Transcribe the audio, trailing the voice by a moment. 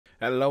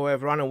Hello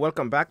everyone and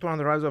welcome back to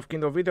another Rise of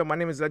Kingdom video. My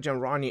name is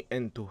Legend Ronnie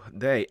and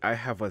today I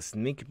have a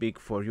sneak peek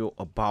for you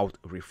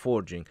about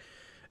reforging.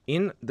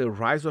 In the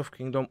Rise of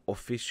Kingdom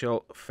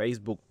official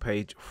Facebook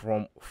page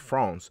from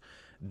France,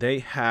 they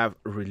have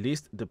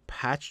released the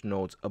patch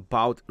notes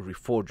about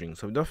reforging.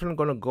 So we're definitely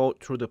going to go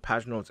through the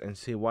patch notes and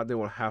see what they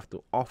will have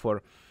to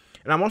offer.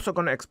 And I'm also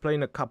going to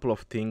explain a couple of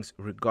things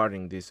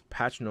regarding these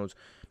patch notes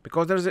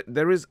because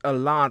there is a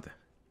lot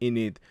in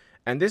it.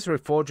 And this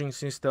reforging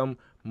system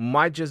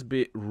might just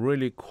be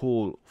really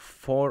cool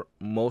for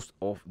most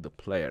of the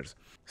players.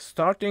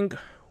 Starting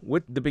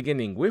with the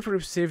beginning, we've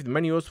received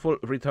many useful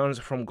returns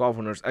from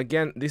governors.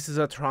 Again, this is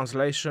a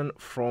translation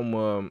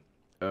from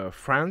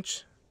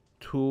French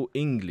to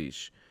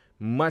English.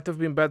 Might have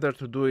been better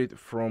to do it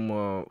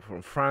from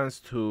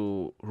France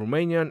to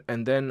Romanian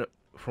and then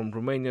from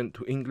Romanian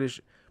to English.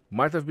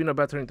 Might have been a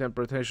better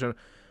interpretation,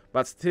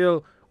 but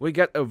still we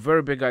get a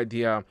very big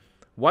idea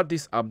what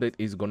this update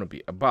is going to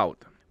be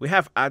about. We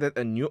have added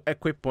a new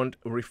equipment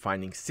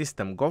refining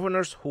system.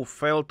 Governors who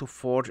fail to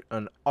forge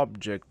an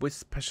object with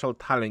special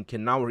talent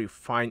can now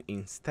refine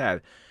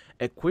instead.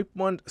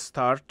 Equipment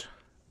start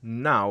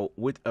now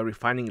with a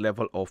refining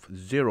level of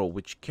 0,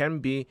 which can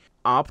be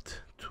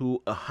upped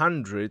to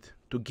 100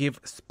 to give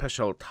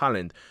special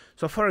talent.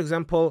 So for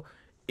example,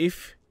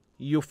 if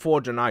you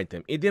forge an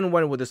item, it didn't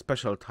went with a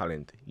special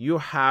talent, you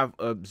have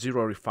a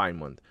 0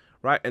 refinement,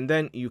 right? And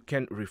then you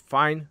can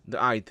refine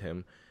the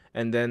item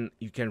and then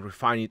you can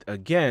refine it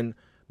again,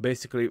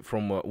 basically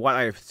from what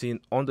I've seen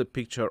on the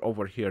picture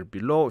over here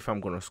below. If I'm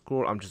going to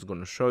scroll, I'm just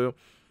going to show you.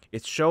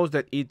 It shows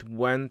that it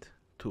went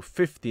to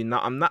 50. Now,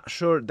 I'm not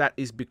sure that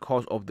is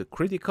because of the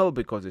critical,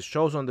 because it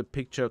shows on the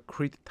picture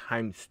crit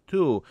times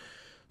 2.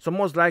 So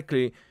most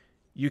likely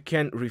you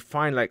can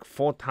refine like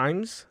 4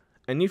 times.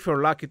 And if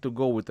you're lucky to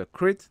go with a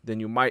crit, then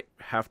you might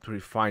have to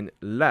refine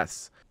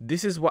less.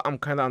 This is what I'm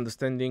kind of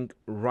understanding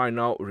right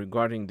now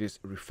regarding this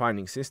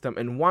refining system.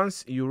 And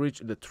once you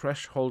reach the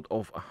threshold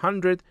of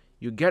 100,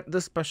 you get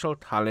the special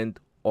talent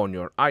on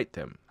your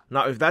item.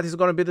 Now, if that is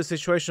going to be the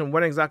situation,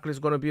 when exactly it's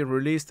going to be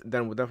released,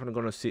 then we're definitely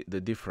going to see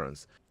the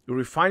difference.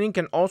 Refining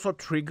can also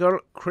trigger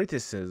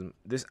criticism,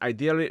 this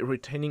ideally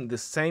retaining the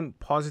same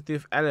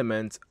positive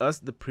elements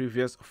as the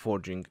previous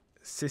forging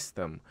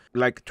system,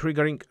 like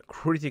triggering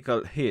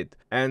critical hit,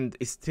 and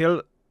it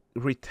still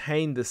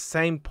retain the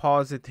same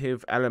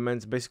positive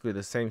elements, basically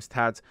the same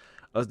stats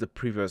as the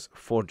previous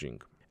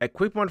forging.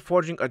 Equipment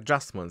forging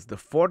adjustments. The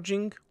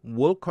forging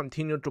will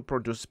continue to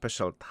produce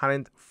special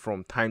talent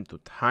from time to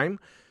time,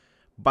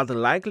 but the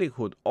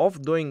likelihood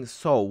of doing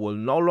so will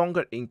no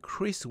longer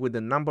increase with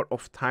the number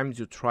of times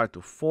you try to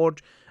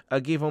forge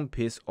a given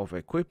piece of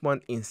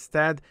equipment.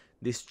 Instead,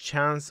 this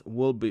chance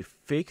will be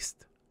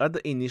fixed at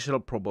the initial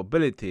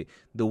probability,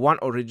 the one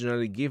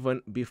originally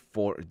given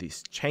before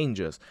these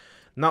changes.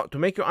 Now, to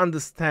make you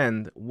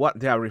understand what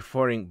they are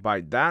referring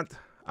by that,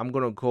 I'm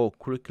going to go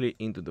quickly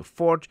into the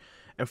forge.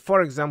 And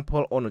for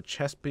example, on a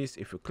chest piece,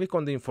 if you click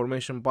on the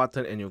information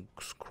button and you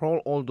scroll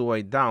all the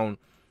way down,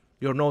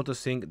 you're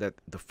noticing that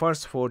the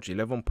first forge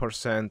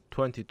 11%,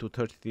 22,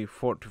 33,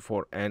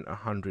 44, and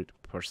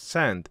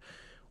 100%,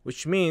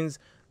 which means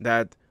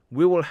that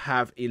we will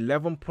have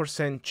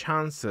 11%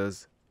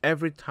 chances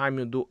every time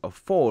you do a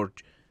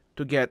forge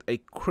to get a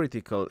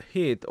critical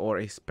hit or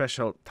a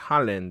special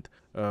talent,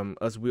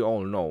 as we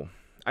all know.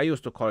 I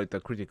used to call it a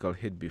critical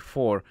hit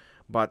before,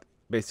 but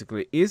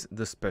basically is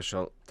the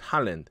special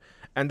talent.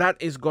 And that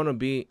is going to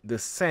be the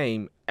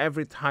same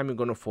every time you're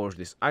going to forge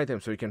this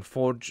item. So you can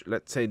forge,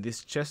 let's say,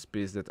 this chest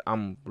piece that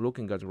I'm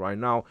looking at right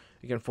now.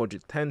 You can forge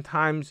it 10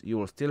 times. You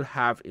will still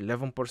have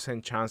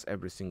 11% chance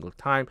every single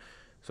time.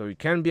 So you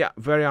can be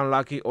very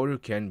unlucky or you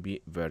can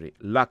be very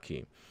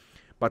lucky.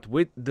 But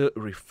with the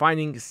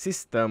refining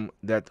system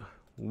that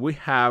we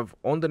have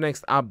on the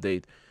next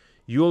update,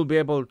 you'll be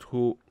able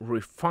to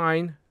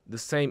refine the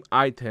same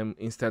item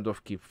instead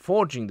of keep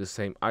forging the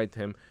same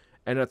item.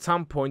 And at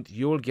some point,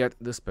 you'll get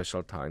the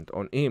special talent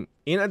on him.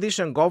 In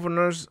addition,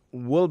 governors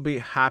will be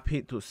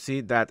happy to see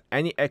that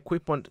any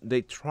equipment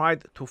they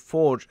tried to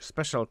forge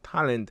special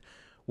talent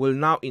will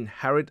now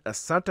inherit a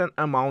certain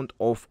amount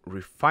of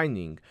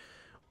refining.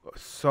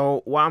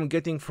 So what I'm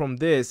getting from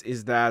this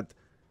is that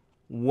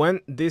when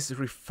this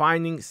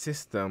refining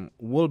system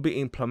will be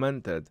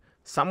implemented,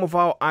 some of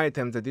our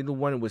items that didn't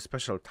win with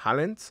special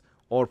talents,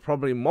 or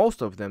probably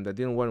most of them that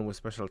didn't win with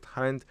special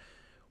talent,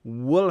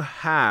 will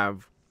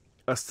have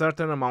a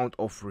certain amount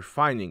of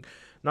refining.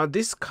 Now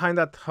this kind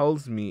of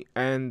tells me,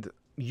 and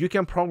you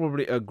can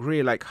probably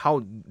agree, like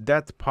how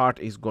that part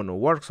is going to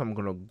work. So I'm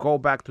going to go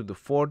back to the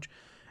forge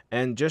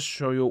and just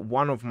show you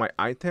one of my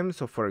items.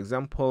 So for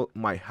example,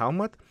 my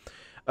helmet.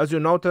 As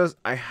you notice,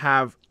 I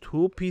have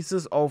 2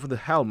 pieces of the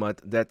helmet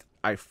that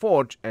I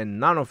forged and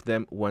none of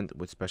them went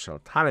with special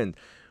talent,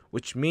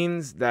 which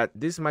means that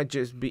this might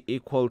just be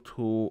equal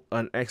to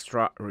an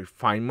extra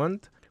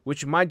refinement,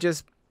 which might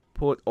just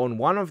put on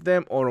one of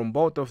them or on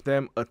both of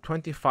them a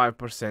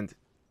 25%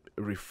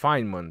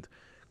 refinement.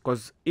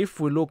 Because if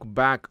we look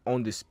back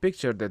on this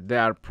picture that they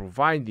are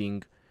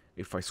providing,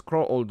 if I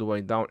scroll all the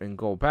way down and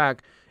go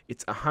back,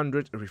 it's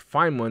 100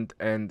 refinement,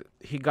 and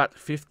he got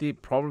 50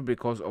 probably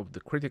because of the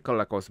critical,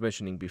 like I was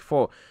mentioning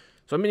before.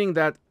 So meaning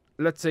that,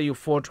 let's say you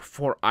forge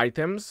 4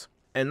 items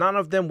and none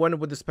of them went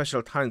with the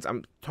special talents.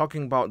 I'm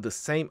talking about the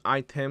same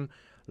item,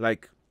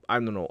 like, I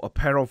don't know, a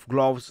pair of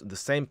gloves, the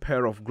same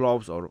pair of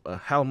gloves, or a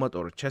helmet,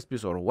 or a chest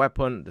piece, or a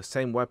weapon, the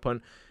same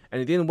weapon,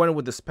 and it didn't went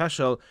with the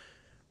special.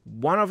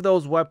 One of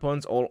those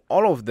weapons, or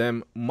all of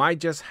them, might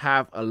just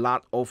have a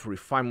lot of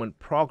refinement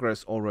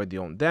progress already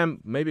on them,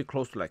 maybe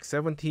close to like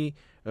 70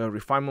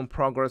 refinement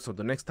progress. So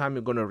the next time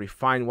you're going to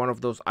refine one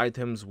of those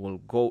items will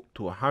go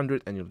to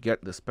 100 and you'll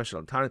get the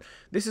special talent.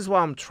 This is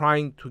why I'm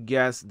trying to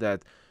guess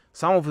that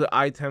some of the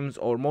items,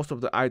 or most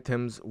of the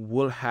items,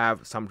 will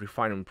have some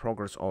refinement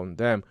progress on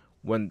them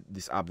when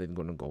this update is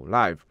going to go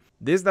live.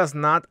 This does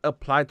not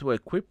apply to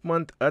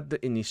equipment at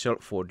the initial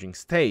forging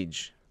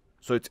stage.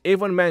 So it's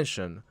even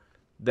mentioned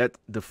that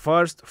the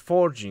first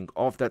forging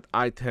of that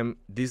item,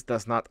 this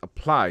does not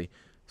apply.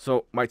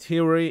 So my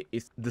theory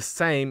is the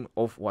same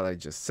of what I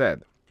just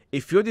said.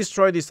 If you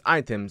destroy these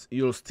items,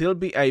 you'll still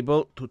be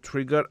able to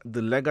trigger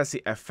the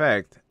legacy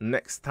effect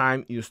next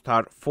time you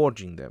start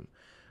forging them.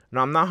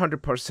 Now, I'm not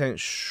 100%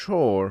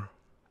 sure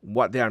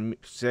what they are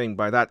saying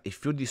by that.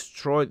 If you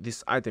destroy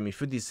this item,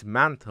 if you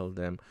dismantle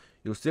them,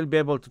 you'll still be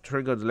able to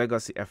trigger the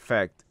legacy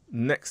effect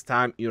next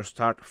time you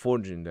start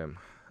forging them.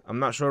 I'm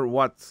not sure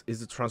what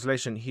is the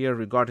translation here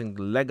regarding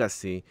the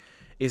legacy.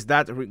 Is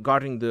that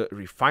regarding the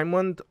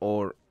refinement,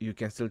 or you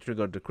can still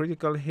trigger the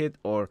critical hit,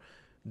 or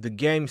the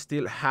game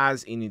still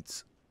has in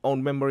its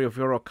own memory of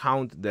your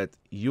account that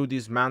you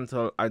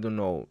dismantle, I don't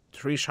know,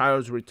 3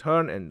 Shire's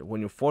Return, and when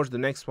you forge the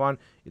next one,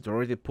 it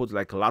already put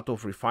like a lot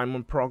of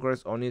refinement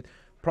progress on it.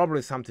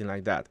 Probably something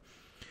like that.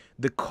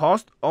 The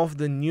cost of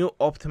the new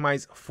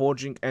optimized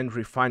forging and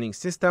refining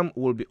system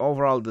will be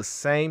overall the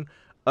same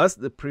as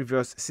the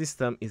previous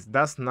system. It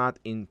does not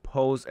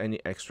impose any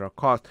extra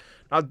cost.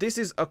 Now, this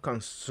is a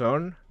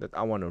concern that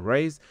I want to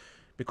raise,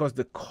 because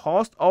the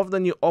cost of the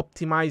new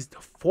optimized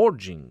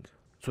forging,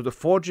 so the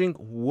forging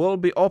will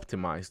be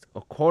optimized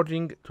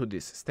according to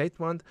this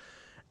statement,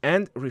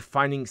 and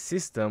refining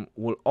system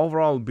will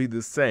overall be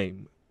the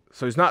same.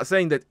 So it's not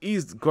saying that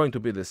it's going to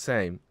be the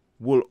same,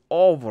 will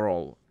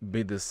overall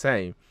be the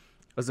same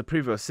as the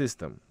previous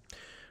system.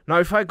 Now,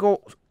 if I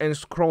go and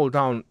scroll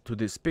down to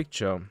this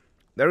picture,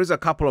 there is a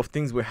couple of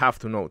things we have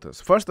to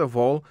notice. First of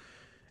all,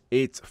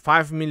 it's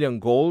 5 million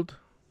gold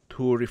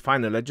to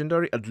refine a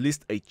legendary, at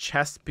least a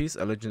chest piece,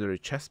 a legendary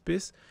chest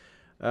piece.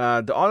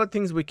 The other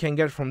things we can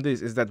get from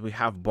this is that we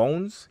have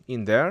bones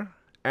in there,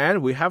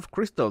 and we have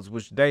crystals,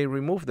 which they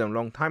removed them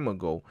long time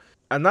ago.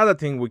 Another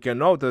thing we can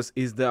notice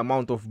is the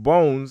amount of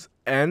bones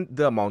and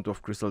the amount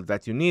of crystals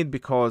that you need,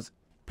 because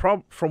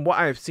from what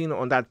I've seen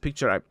on that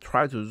picture, I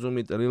tried to zoom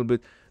it a little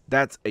bit,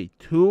 that's a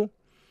 2.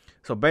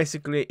 So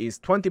basically it's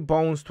 20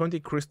 bones, 20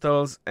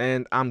 crystals,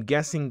 and I'm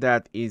guessing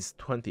that is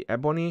 20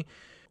 ebony,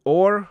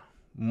 or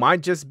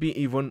might just be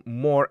even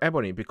more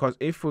ebony, because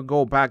if we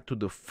go back to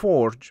the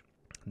forge,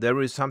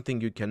 there is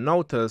something you can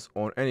notice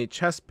on any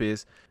chest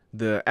piece.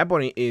 The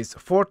ebony is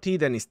 40,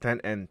 then it's 10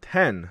 and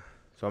 10.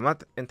 So I'm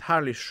not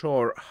entirely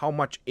sure how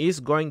much is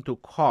going to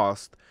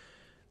cost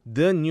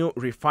the new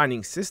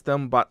refining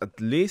system, but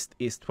at least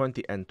it's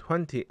 20 and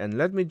 20. And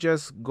let me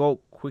just go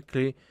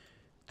quickly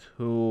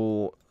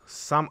to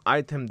some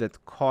item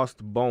that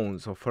cost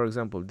bones. So for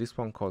example, this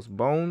one costs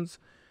bones,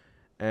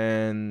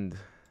 and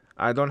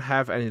I don't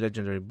have any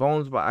legendary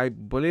bones, but I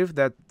believe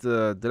that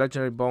the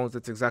legendary bones,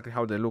 that's exactly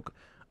how they look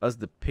as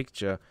the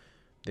picture.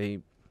 They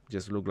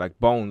just look like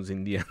bones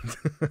in the end.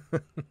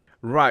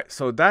 Right,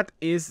 so that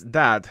is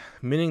that,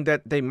 meaning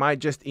that they might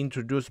just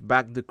introduce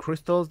back the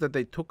crystals that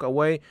they took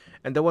away,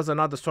 and there was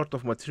another sort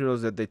of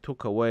materials that they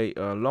took away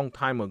a long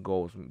time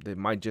ago. They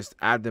might just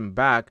add them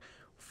back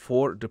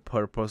for the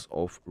purpose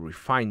of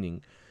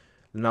refining.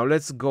 Now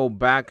let's go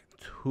back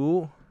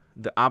to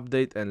the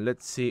update and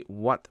let's see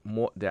what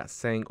more they are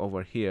saying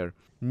over here.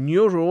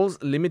 New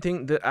rules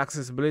limiting the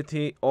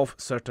accessibility of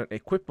certain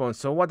equipment.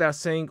 So what they're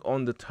saying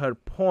on the 3rd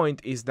point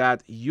is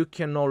that you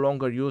can no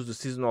longer use the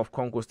Season of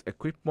Conquest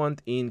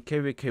equipment in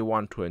KVK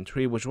 1, 2, and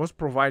 3, which was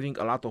providing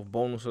a lot of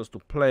bonuses to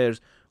players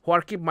who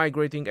are keep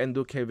migrating and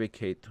do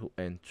KVK 2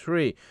 and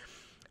 3.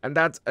 And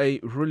that's a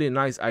really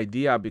nice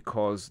idea,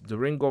 because the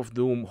Ring of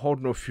Doom,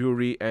 Horde of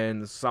Fury,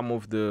 and some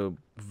of the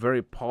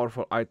very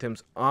powerful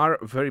items are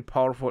very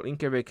powerful in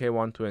KVK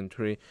 1, 2, and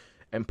 3,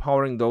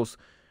 empowering those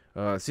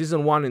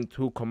Season 1 and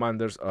 2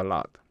 commanders a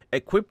lot.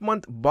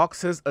 Equipment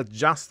boxes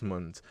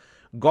adjustments.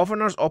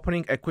 Governors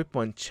opening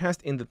equipment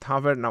chest in the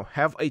tavern now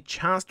have a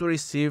chance to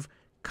receive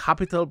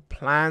capital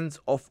plans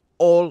of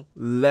all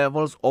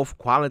levels of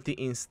quality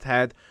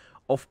instead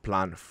of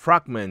plan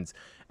fragments.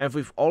 And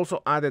we've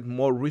also added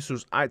more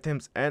resource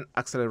items and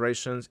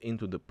accelerations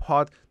into the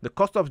pot. The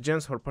cost of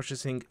gems for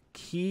purchasing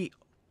key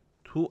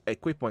to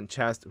equipment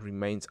chest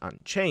remains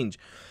unchanged.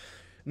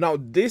 Now,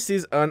 this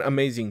is an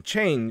amazing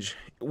change,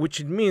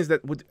 which means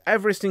that with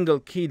every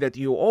single key that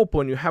you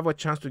open, you have a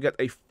chance to get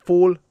a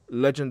full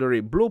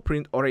legendary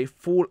blueprint or a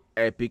full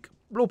epic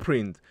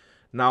blueprint.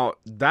 Now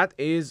that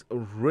is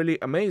really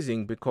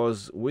amazing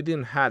because we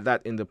didn't have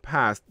that in the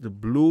past. The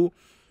blue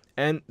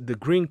and the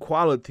green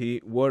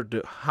quality were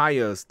the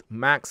highest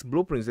max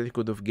blueprints that you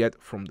could have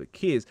get from the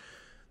keys.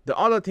 The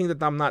other thing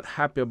that I'm not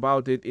happy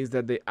about it is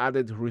that they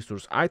added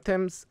resource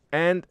items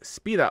and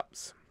speed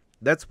ups.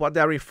 That's what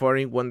they're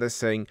referring when they're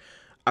saying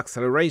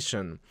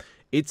acceleration.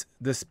 It's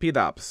the speed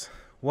ups.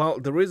 Well,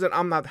 the reason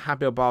I'm not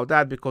happy about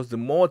that, because the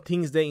more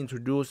things they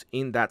introduce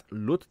in that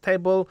loot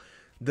table,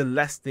 the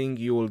less thing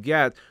you will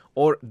get,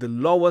 or the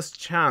lowest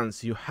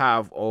chance you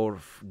have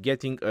of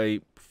getting a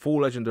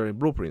full legendary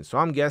blueprint. So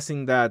I'm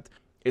guessing that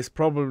it's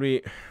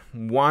probably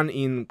 1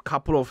 in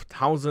couple of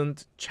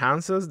thousand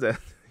chances that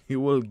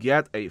you will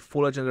get a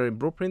full legendary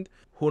blueprint.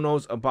 Who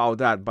knows about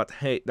that? But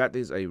hey, that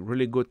is a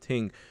really good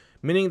thing,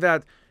 meaning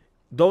that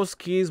those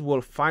keys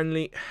will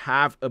finally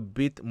have a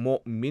bit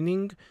more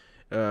meaning.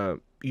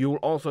 You'll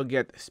also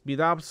get speed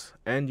ups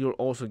and you'll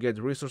also get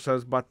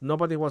resources, but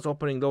nobody was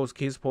opening those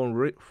keys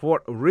for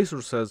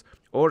resources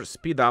or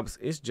speed ups.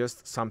 It's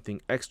just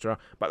something extra.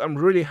 But I'm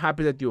really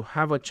happy that you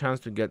have a chance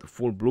to get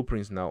full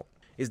blueprints now.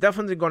 It's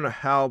definitely gonna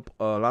help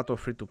a lot of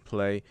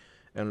free-to-play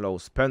and low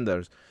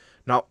spenders.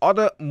 Now,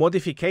 other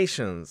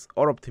modifications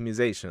or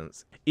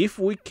optimizations. If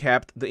we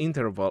kept the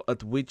interval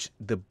at which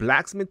the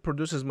blacksmith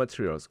produces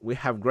materials, we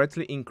have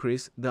greatly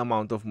increased the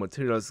amount of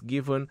materials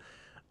given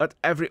at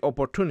every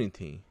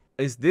opportunity.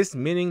 Is this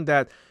meaning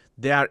that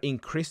they are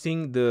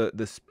increasing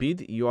the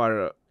speed you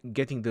are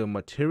getting the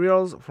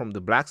materials from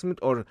the blacksmith,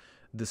 or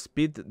the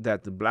speed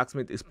that the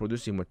blacksmith is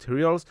producing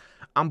materials?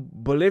 I'm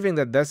believing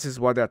that this is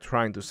what they're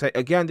trying to say.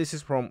 Again, this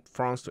is from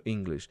France to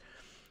English.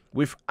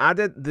 We've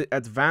added the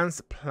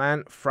advanced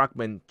plan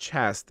fragment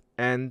chest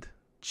and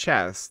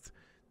chest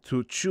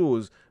to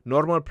choose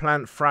normal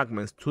plan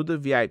fragments to the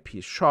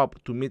VIP shop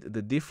to meet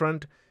the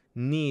different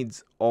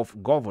needs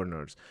of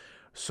governors.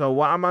 So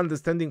what I'm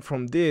understanding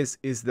from this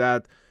is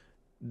that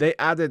they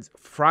added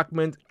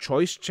fragment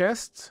choice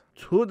chests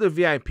to the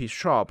VIP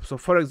shop. So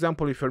for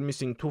example, if you're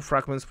missing 2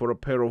 fragments for a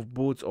pair of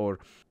boots, or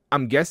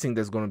I'm guessing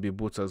there's going to be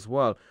boots as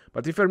well,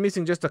 but if you're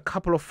missing just a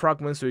couple of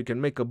fragments so you can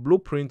make a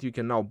blueprint, you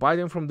can now buy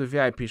them from the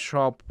VIP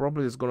shop.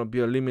 Probably there's going to be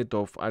a limit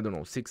of, I don't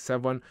know, 6,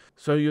 7.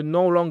 So you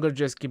no longer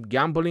just keep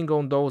gambling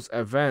on those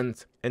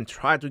events and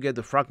try to get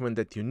the fragment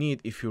that you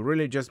need. If you're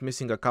really just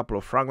missing a couple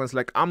of fragments,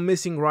 like I'm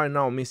missing right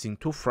now, missing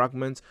 2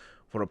 fragments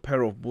for a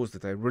pair of boots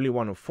that I really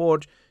want to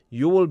forge,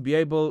 you will be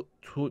able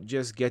to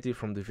just get it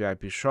from the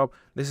VIP shop.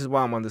 This is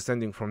what I'm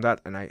understanding from that,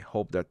 and I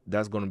hope that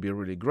that's going to be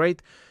really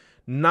great.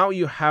 Now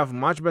you have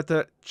much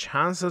better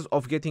chances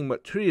of getting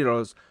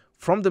materials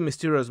from the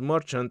mysterious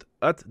merchant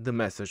at the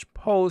message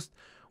post.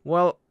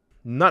 Well,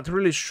 not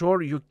really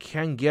sure you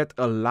can get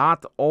a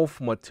lot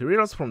of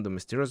materials from the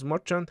mysterious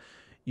merchant.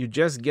 You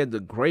just get the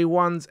gray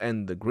ones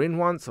and the green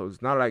ones, so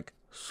it's not like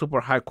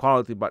super high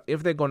quality. But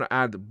if they're gonna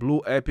add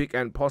blue, epic,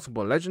 and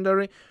possible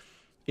legendary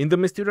in the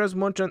mysterious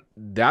merchant,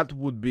 that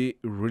would be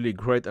really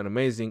great and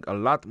amazing. A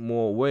lot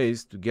more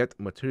ways to get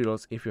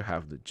materials if you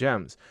have the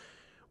gems.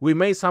 We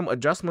made some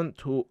adjustment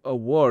to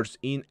awards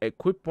in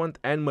equipment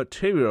and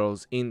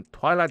materials in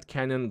Twilight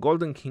Canyon,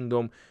 Golden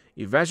Kingdom,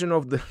 Evasion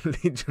of the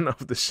Legion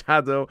of the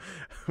Shadow,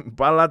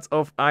 Ballads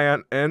of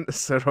Iron, and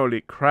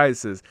Ceroli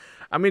Crisis.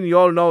 I mean, you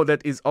all know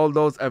that is all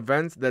those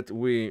events that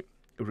we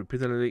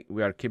repeatedly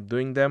keep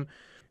doing them,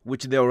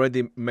 which they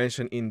already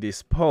mentioned in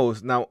this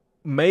post. Now,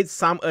 made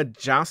some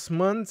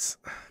adjustments.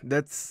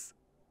 That's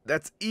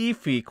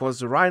iffy,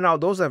 because right now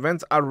those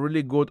events are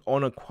really good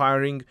on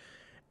acquiring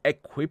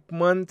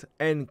equipment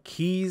and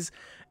keys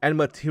and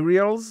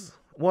materials.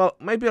 Well,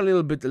 maybe a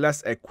little bit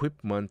less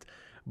equipment,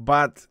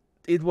 but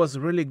it was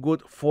really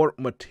good for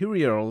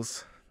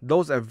materials.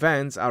 Those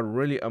events are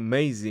really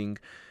amazing,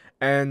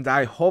 and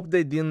I hope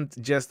they didn't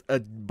just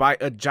by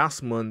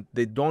adjustment,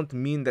 they don't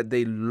mean that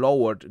they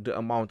lowered the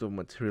amount of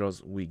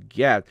materials we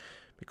get,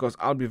 because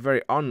I'll be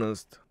very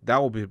honest, that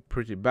will be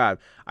pretty bad.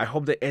 I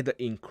hope they either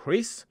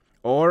increase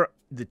or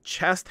the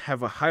chests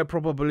have a higher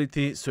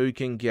probability so you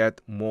can get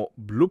more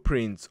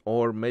blueprints,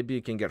 or maybe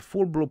you can get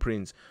full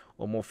blueprints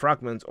or more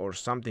fragments or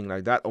something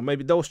like that, or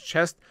maybe those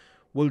chests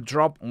will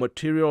drop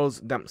materials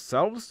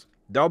themselves.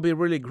 That'll be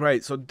really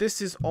great. So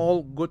this is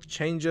all good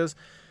changes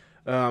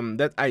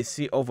that I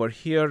see over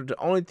here. The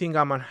only thing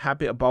I'm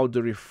unhappy about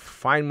the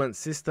refinement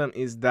system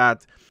is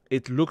that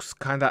it looks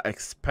kind of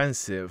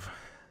expensive.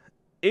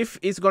 If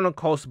it's gonna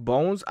cost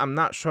bones, I'm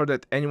not sure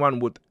that anyone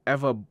would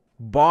ever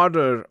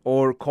bother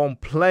or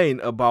complain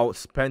about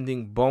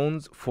spending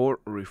bones for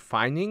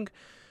refining.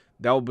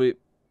 That would be,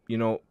 you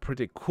know,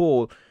 pretty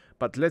cool.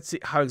 But let's see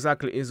how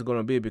exactly it's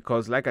gonna be,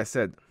 because like I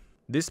said,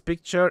 this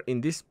picture,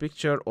 in this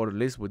picture, or at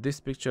least with this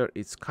picture,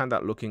 it's kind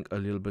of looking a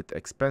little bit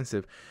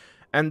expensive,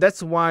 and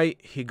that's why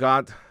he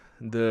got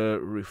the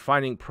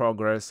refining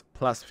progress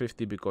plus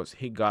 50, because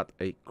he got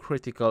a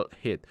critical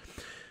hit.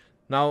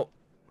 Now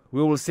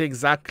we will see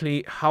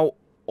exactly how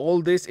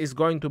all this is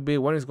going to be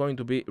when it's going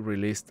to be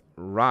released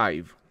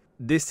live.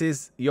 This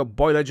is your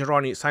boy Legend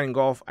Ronnie signing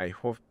off. I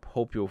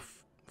hope you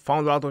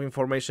found a lot of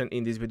information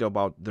in this video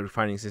about the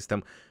refining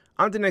system.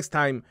 Until next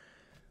time,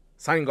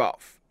 signing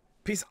off.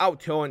 Peace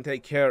out, yo, and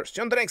take care. See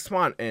you on the next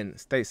one, and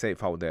stay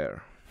safe out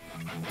there.